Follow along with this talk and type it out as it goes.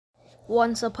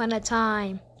Once upon a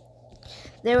time,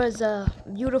 there was a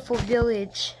beautiful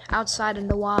village outside in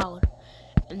the wild.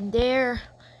 And there,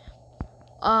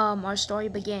 our story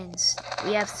begins.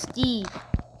 We have Steve.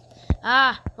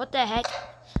 What the heck?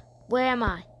 Where am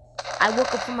I? I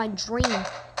woke up from my dream.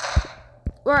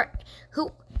 Who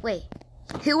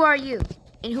are you?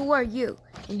 And who are you?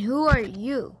 And who are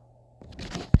you?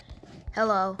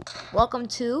 Hello, welcome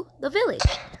to the village.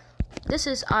 This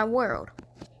is our world.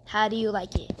 How do you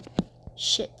like it?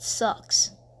 Shit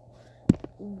sucks.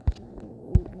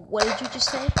 What did you just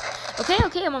say? Okay,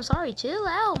 I'm sorry. Chill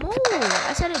out. Move.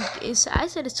 I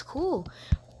said it's cool.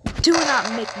 Do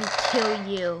not make me kill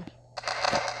you.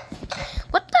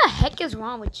 What the heck is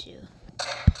wrong with you?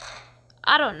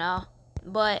 I don't know.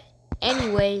 But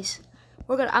anyways,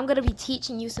 I'm gonna be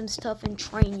teaching you some stuff and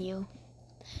train you.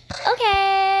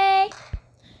 Okay.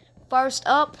 First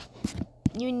up,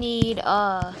 you need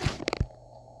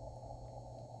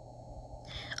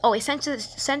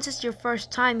since it's your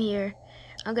first time here,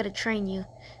 I'm gonna train you.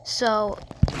 So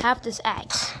have this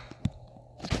axe.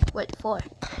 What for?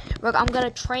 Look, I'm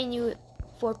gonna train you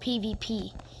for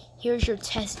PvP. Here's your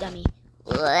test dummy.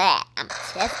 Blech, I'm a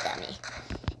test dummy.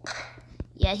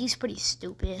 Yeah, he's pretty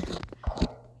stupid.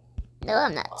 No,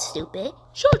 I'm not stupid.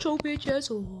 Shut your bitch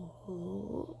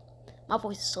asshole. My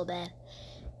voice is so bad.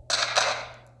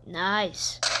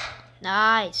 Nice.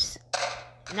 Nice.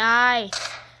 Nah.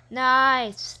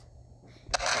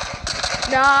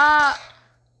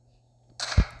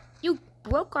 You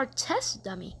broke our test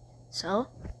dummy. So?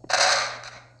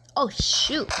 Oh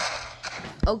shoot.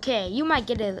 Okay, you might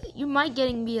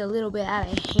getting me a little bit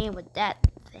out of hand with that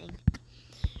thing.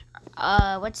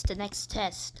 What's the next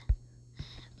test?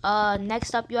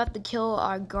 Next up you have to kill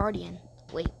our guardian.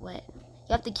 Wait, what?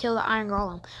 You have to kill the iron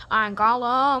golem. Iron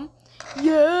golem.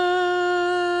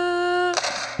 Yeah.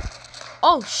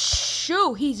 Oh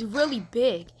shoot, he's really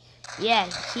big. Yeah,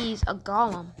 he's a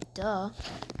golem. Duh.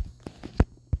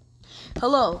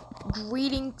 Hello.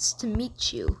 Greetings to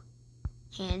meet you.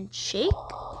 Handshake.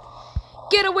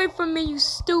 Get away from me, you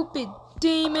stupid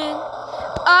demon.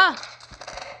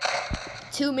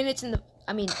 2 minutes in the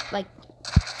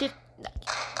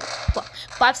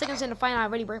 5 seconds in the fight, I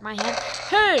already break my hand.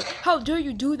 Hey, how dare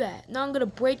you do that? Now I'm gonna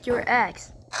break your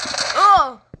axe.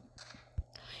 Oh!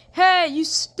 Hey, you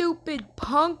stupid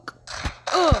punk.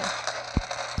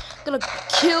 Gonna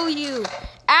kill you.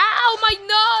 Ow, my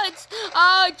nuts!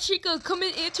 Chica, come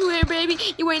into here, baby.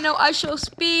 You ain't no I show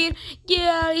speed. Get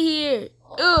out of here.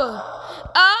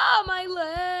 My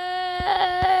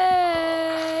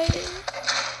leg.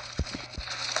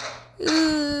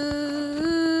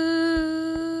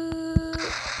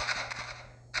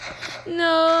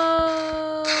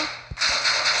 No.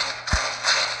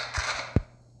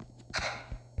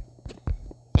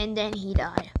 And then he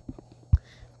died.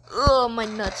 My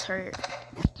nuts hurt.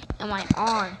 And my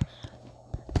arm.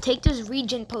 Take this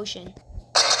regen potion.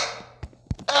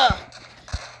 Oh,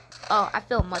 I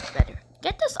feel much better.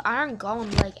 Get this iron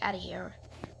golem leg out of here.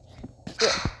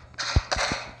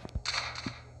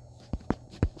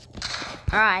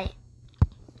 Alright.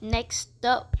 Next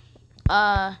up.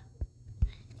 What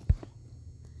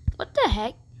the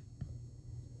heck?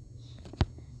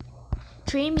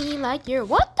 Treat me like you're.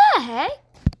 What the heck?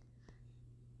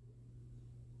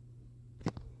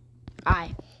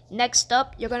 Alright. Next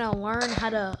up, you're gonna learn how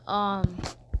to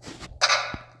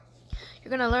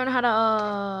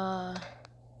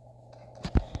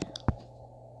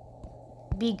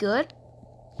be good.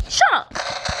 Shut up.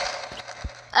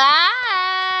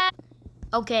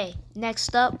 Okay,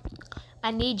 next up,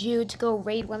 I need you to go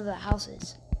raid one of the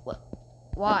houses. What?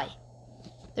 Why?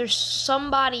 There's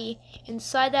somebody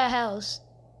inside that house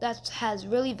that has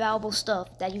really valuable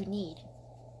stuff that you need.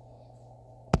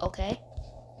 Okay?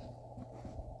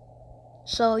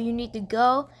 So you need to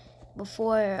go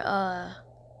before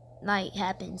night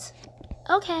happens.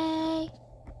 Okay.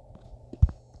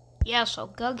 Yeah, so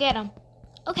go get him.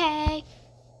 Okay.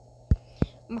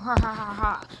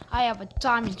 I have a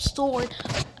diamond sword.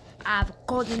 I have a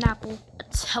golden apple, a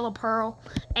telepearl,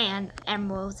 and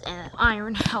emeralds, and an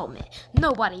iron helmet.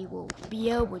 Nobody will be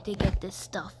able to get this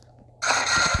stuff.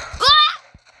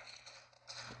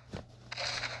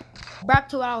 Back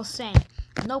to what I was saying.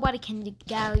 Nobody can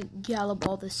gallop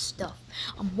all this stuff.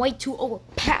 I'm way too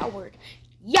overpowered.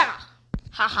 Yeah!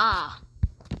 Haha.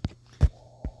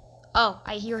 Oh,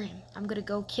 I hear him. I'm gonna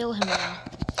go kill him now.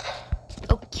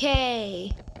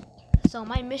 Okay. So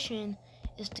my mission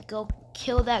is to go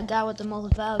kill that guy with the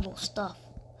most valuable stuff.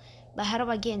 But how do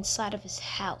I get inside of his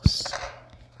house?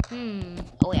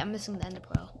 Oh wait, I'm missing the ender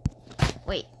pearl.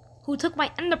 Wait, who took my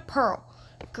ender pearl?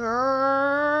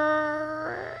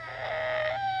 Girl.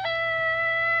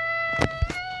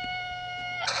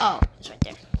 Oh, it's right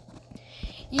there.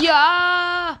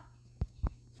 Yeah!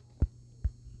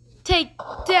 Take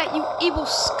that, you evil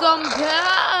scum!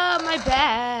 Ah, my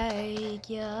bag,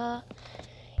 yeah.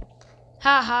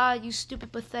 Haha, you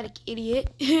stupid, pathetic idiot.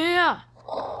 Yeah!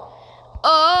 Oh!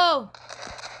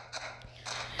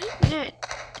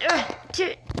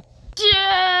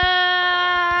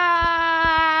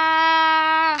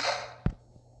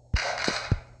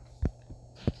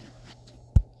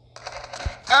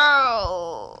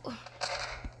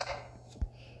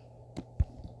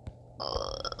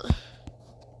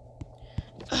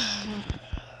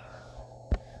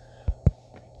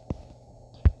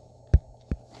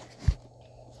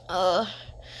 Oh!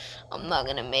 I'm not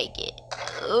gonna make it.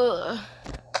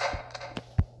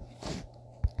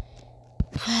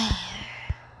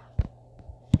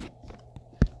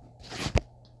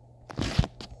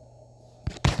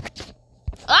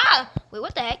 Ah! Wait,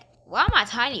 what the heck? Why am I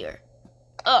tinier?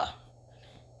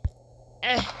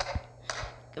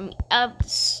 Get me out of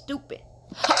this stupid.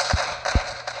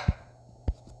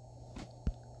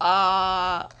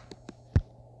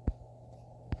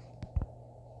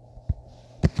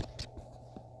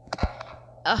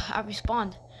 I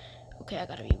respawned. Okay, I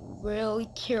gotta be really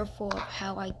careful of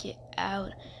how I get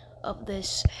out of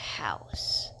this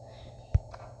house.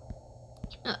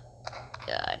 Oh,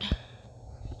 God.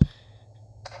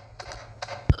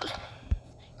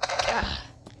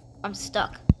 I'm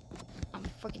stuck. I'm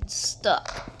freaking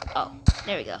stuck. Oh,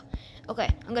 there we go. Okay,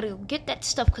 I'm gonna go get that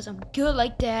stuff because I'm good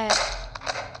like that.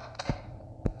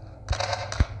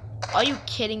 Are you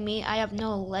kidding me? I have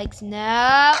no legs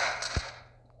now.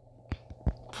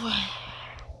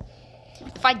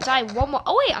 If I die one more...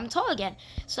 Oh, wait, I'm tall again.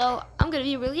 So, I'm gonna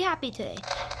be really happy today.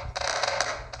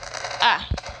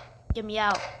 Get me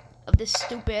out of this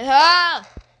stupid...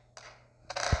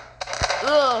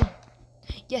 Ugh.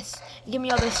 Yes, give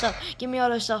me all this stuff. Give me all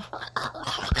this stuff.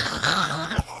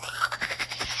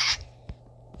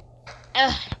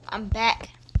 I'm back.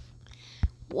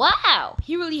 Wow,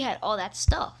 he really had all that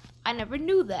stuff. I never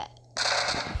knew that.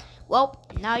 Well,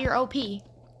 now you're OP.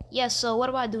 Yeah, so what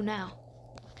do I do now?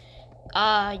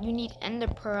 You need ender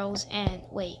pearls and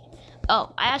wait.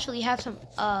 Oh, I actually have some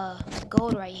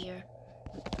gold right here.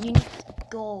 You need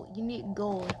gold. You need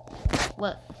gold.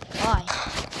 What? Why?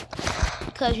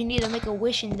 Because you need to make a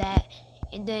wish in that,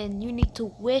 and then you need to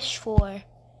wish for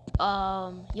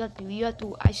you have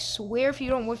to I swear if you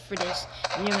don't wish for this,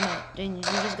 then you're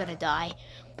just gonna die.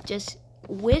 Just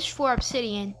wish for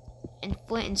obsidian and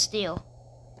flint and steel.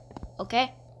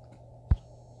 Okay?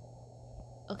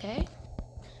 Okay?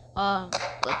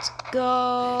 Let's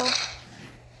go.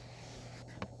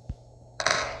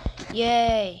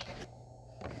 Yay.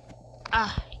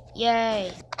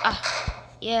 Yay.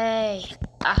 Yay.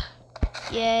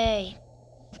 Yay.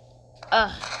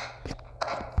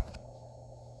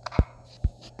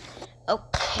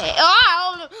 Okay.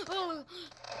 Oh,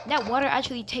 that water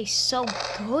actually tastes so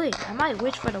good. I might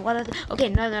wish for the water. Okay,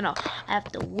 no. I have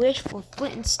to wish for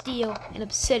flint and steel and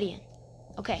obsidian.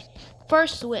 Okay,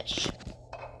 first wish.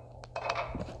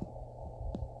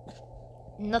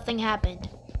 Nothing happened.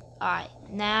 Alright,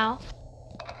 now.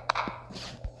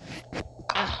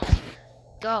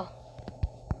 Go.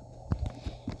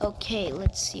 Okay,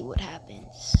 let's see what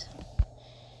happens.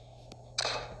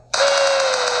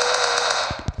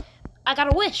 I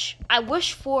got a wish. I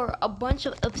wish for a bunch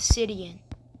of obsidian.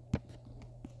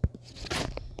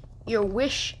 Your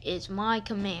wish is my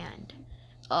command.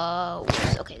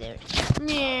 Okay, there it is.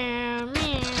 Meow,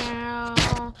 meow,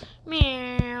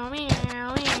 meow, meow,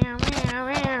 meow, meow, meow.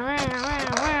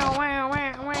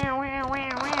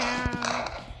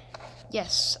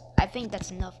 Yes, I think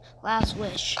that's enough. Last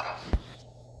wish.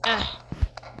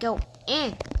 Go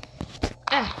in.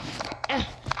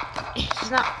 It's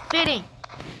not fitting.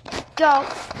 Go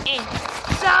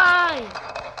inside.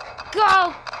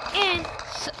 Go in.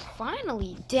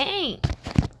 Finally, dang.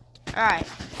 Alright,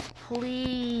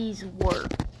 please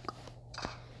work.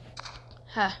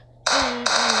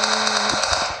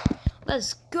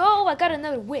 Let's go. I got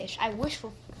another wish. I wish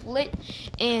for flint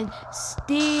and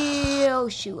steel.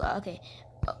 Shoot. Okay.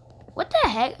 What the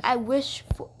heck? I wish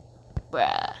for...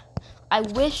 Bruh. I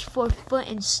wish for flint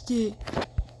and steel.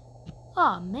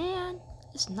 Oh man,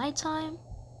 it's nighttime.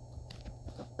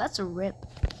 That's a rip.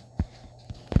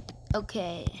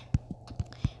 Okay.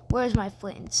 Where's my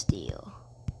flint and steel?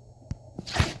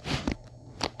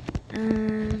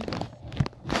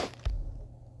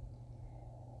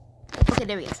 Okay,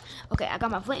 there he is. Okay, I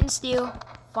got my flint and steel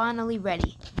finally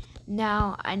ready.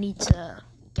 Now I need to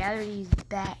gather these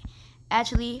back.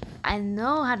 Actually, I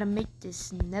know how to make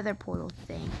this nether portal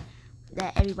thing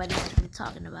that everybody's been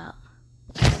talking about.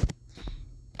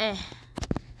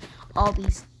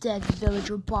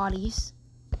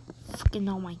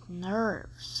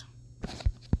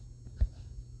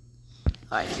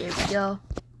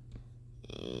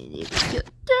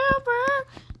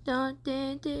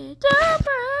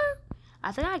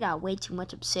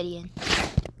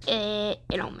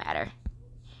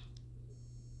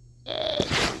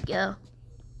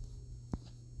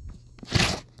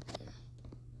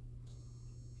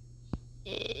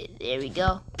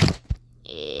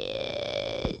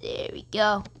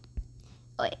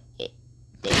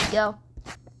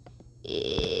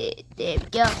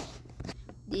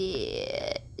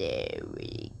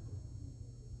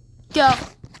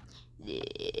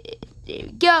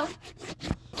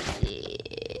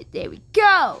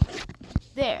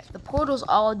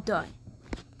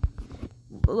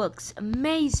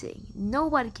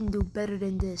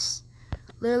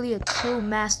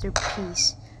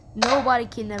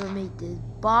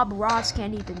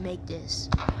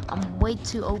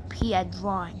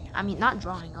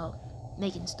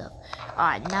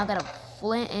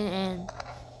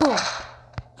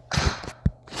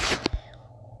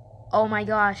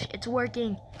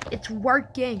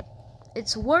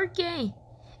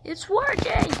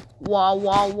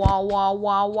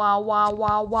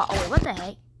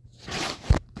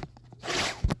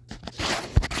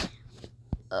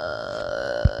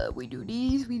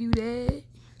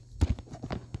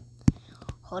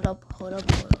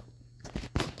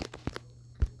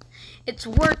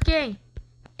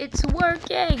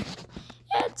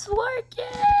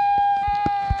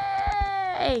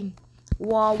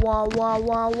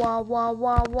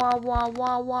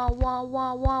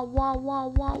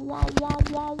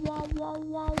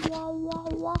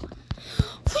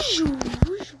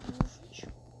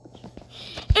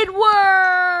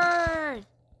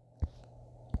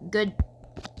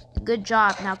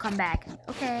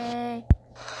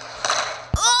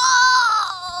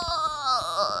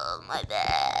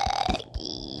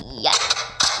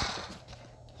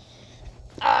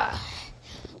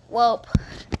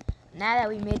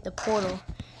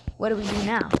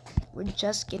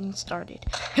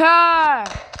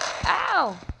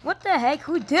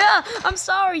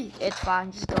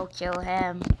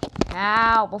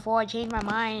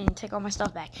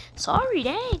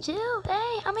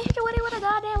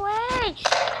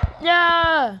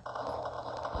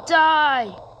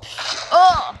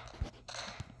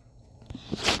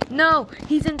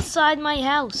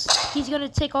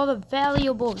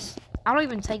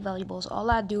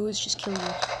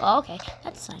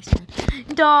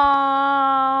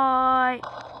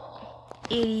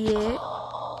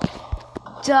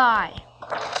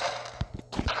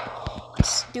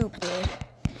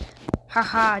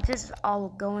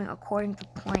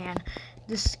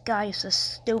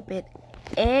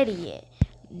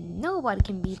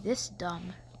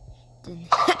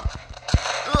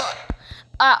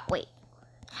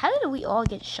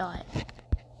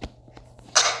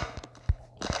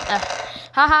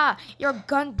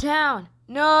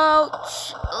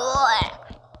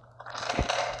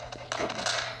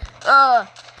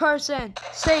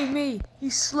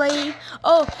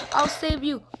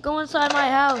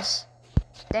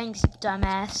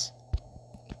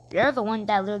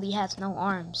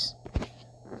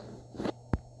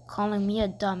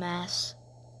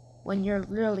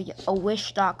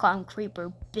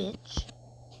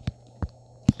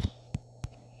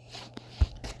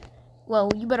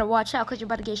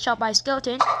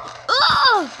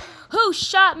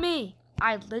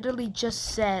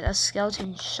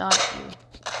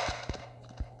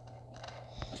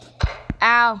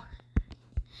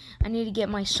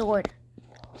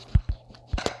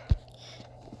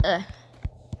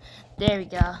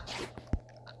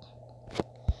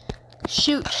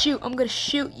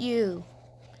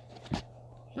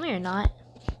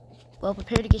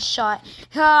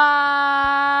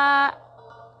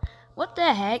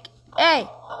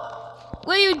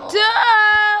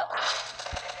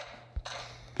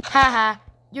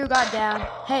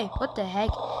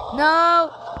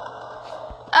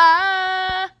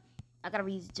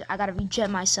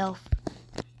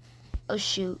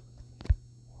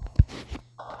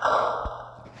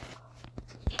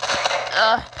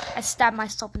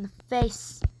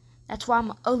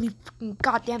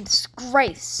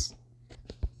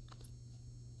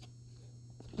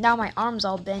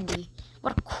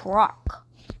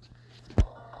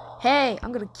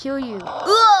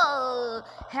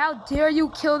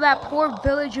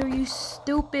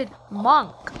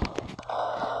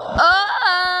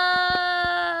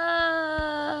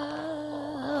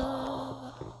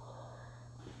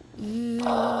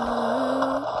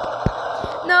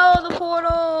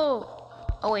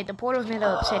 Oh wait, the portal's made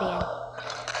of obsidian.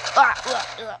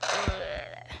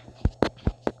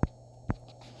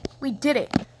 We did it.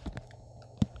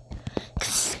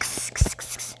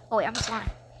 Oh wait, I'm slime.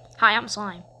 Hi, I'm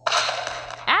slime.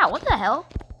 Ow, what the hell?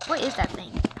 What is that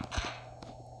thing?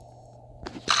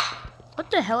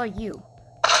 What the hell are you?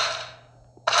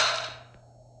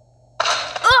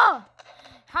 Oh!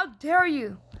 How dare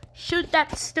you? Shoot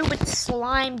that stupid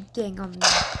slime thing on me.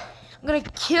 I'm gonna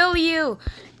kill you.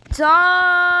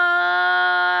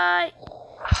 Die!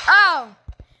 Oh!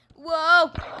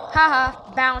 Whoa!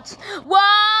 Haha, bounce. Whoa!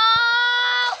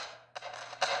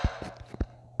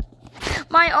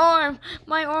 My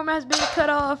arm has been cut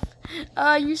off.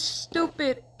 You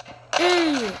stupid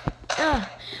idiot.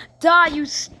 Die, you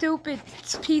stupid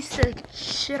piece of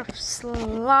shit of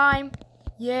slime.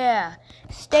 Yeah,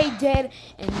 stay dead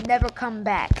and never come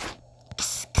back.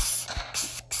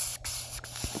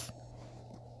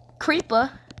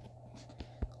 Creeper.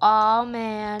 Oh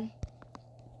man.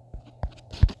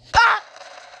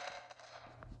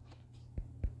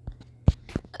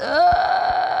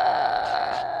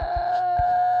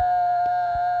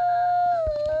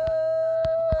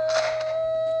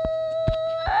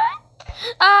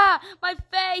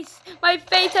 My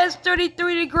face has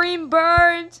 33-degree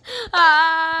burns.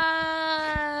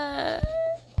 I'm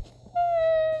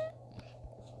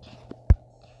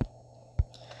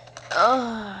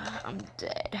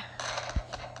dead.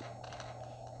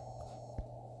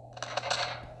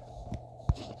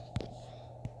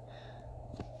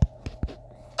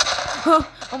 Oh,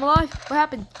 I'm alive. What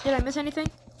happened? Did I miss anything?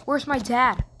 Where's my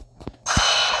dad?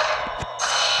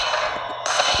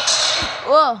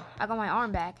 Whoa, I got my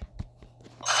arm back.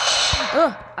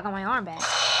 Oh, I got my arm back.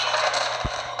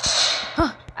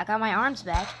 Oh, I got my arms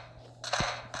back.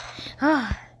 Oh,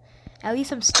 at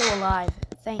least I'm still alive.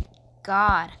 Thank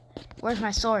God. Where's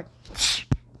my sword?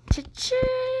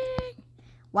 Cha-ching!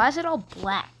 Why is it all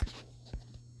black?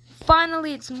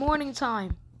 Finally, it's morning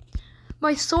time.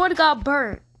 My sword got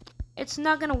burnt. It's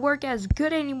not gonna work as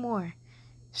good anymore.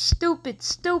 Stupid,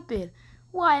 stupid.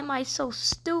 Why am I so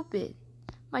stupid?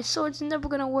 My sword's never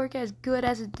gonna work as good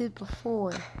as it did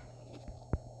before.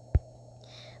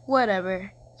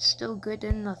 Whatever. Still good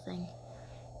than nothing.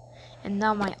 And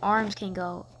now my arms can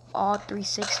go all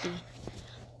 360.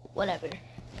 Whatever.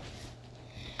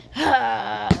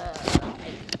 I'm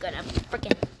gonna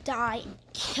freaking die and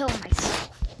kill myself.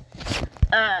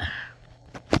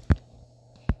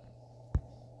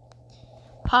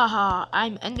 Haha,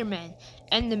 I'm Enderman.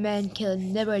 Enderman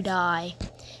can never die.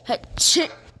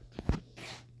 Shit.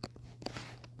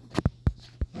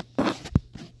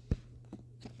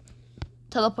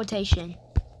 Teleportation.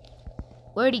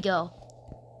 Where'd he go?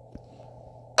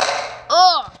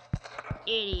 Oh!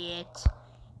 Idiot.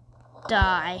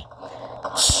 Die.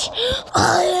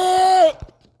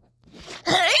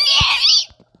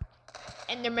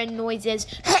 Enderman noises.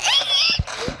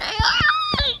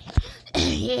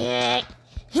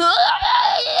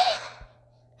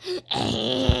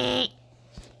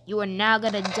 You are now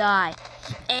gonna die.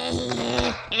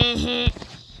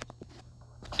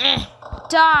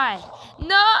 Die.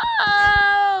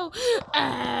 No!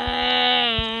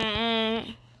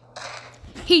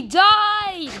 He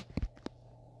died!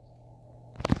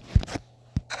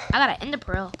 I got an ender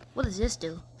pearl. What does this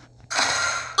do?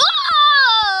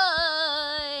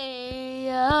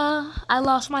 I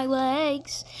lost my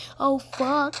legs. Oh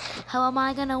fuck. How am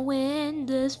I gonna win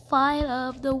this fight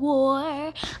of the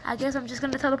war? I guess I'm just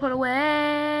gonna teleport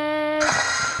away.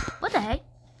 What the heck?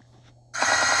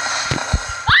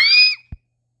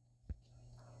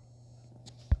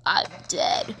 I'm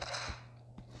dead.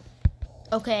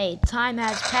 Okay, time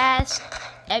has passed.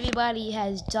 Everybody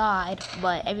has died,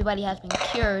 but everybody has been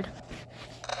cured.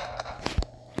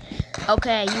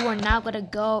 Okay, you are now gonna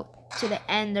go to the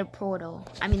ender portal.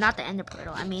 I mean, not the ender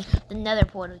portal. I mean, the nether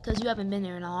portal, because you haven't been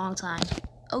there in a long time.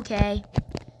 Okay.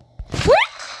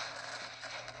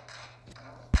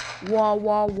 Wah,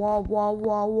 wah, wah, wah, wah,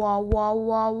 wah, wah,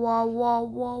 wah, wah, wah,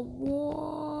 wah,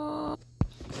 wah.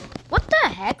 What the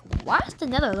heck? Why does the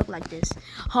nether look like this?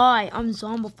 Hi, I'm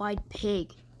Zombified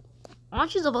Pig.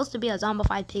 Aren't you supposed to be a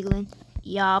zombified piglin?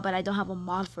 Yeah, but I don't have a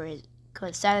mod for it,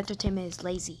 because Sad Entertainment is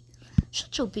lazy.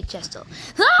 Shut your bitch ass up.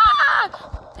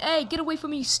 Ah! Hey, get away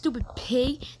from me, you stupid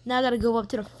pig. Now I gotta go up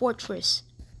to the fortress.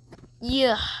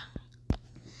 Yeah.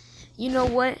 You know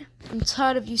what? I'm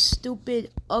tired of you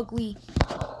stupid, ugly,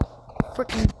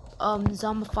 freaking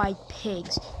zombified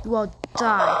pigs. You all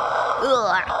die.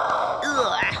 Ugh.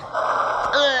 Ugh.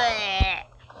 Ugh.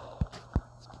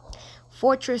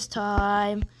 Fortress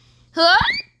time. Huh?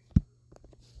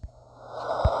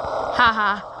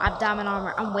 Haha, I have diamond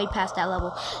armor. I'm way past that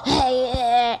level.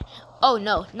 Hey, oh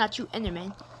no, not you,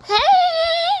 Enderman.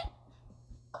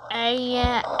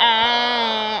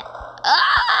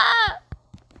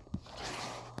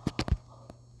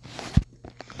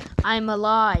 I'm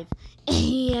alive.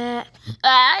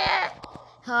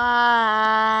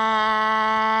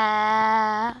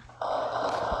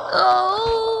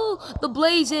 Oh, the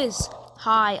blazes.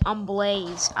 Hi, I'm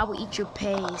Blaze. I will eat your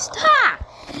paste. Ha!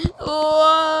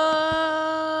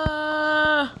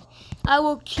 I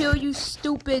will kill you,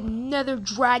 stupid nether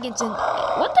dragons. And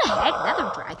what the heck,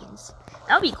 nether dragons?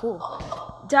 That would be cool.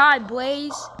 Die,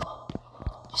 Blaze.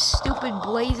 Stupid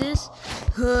blazes.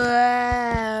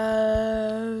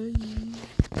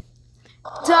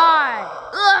 Die.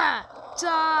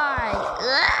 Die.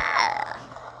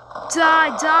 Die,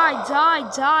 die, die,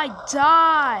 die,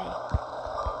 die.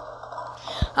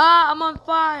 Ah, I'm on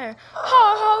fire.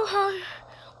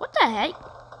 What the heck?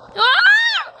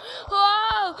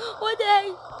 Oh, what the heck?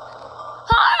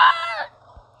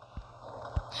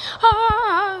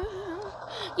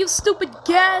 You stupid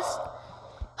gas.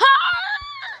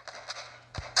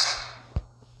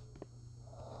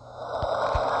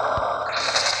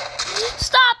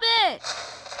 Stop it.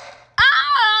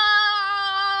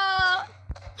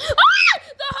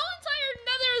 The whole entire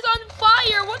nether is on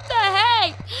fire. What the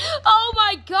heck? Oh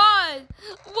my god.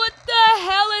 What the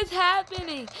hell is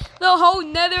happening? The whole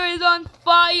nether is on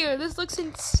fire. This looks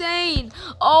insane.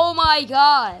 Oh my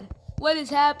god. What is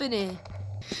happening?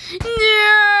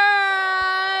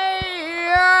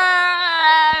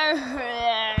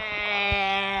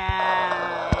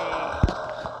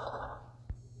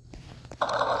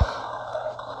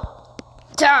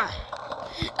 Die.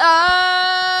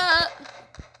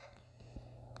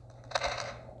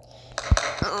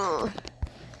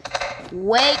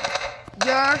 Wake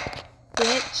your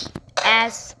bitch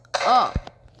ass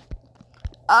up.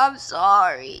 I'm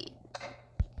sorry.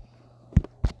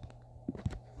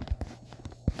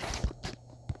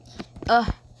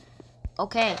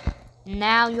 Okay.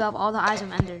 Now you have all the eyes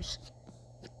of enders.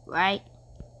 Right?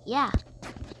 Yeah.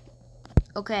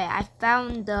 Okay, I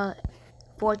found the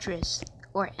fortress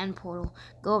or end portal.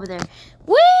 Go over there.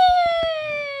 Whee!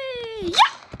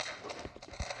 Yeah!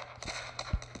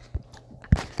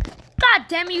 God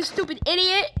damn you, stupid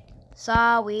idiot!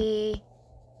 Sorry.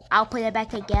 I'll put it back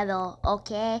together,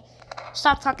 okay?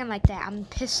 Stop talking like that. I'm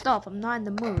pissed off. I'm not in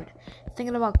the mood.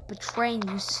 Thinking about betraying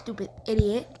you, stupid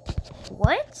idiot.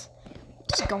 What?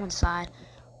 Just go inside.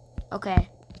 Okay.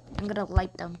 I'm gonna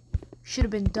light them. Should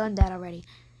have been done that already.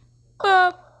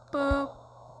 Boop, boop.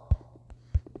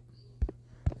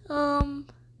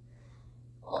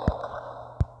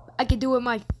 I can do it with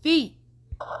my feet.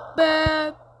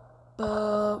 Boop,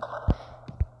 boop.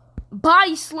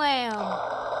 Body slam.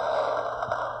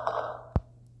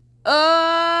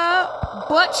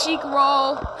 Butt cheek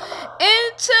roll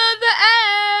into the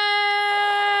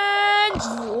end.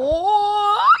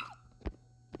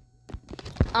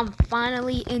 I'm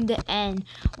finally in the end.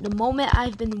 The moment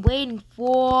I've been waiting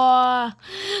for.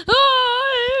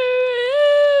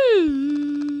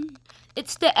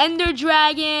 It's the Ender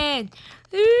Dragon.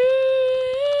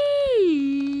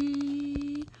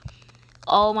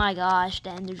 Oh my gosh,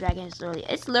 the Ender Dragon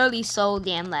is literally so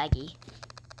damn laggy.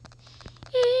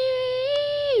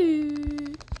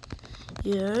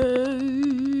 Yeah.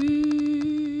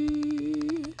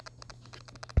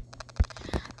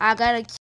 I gotta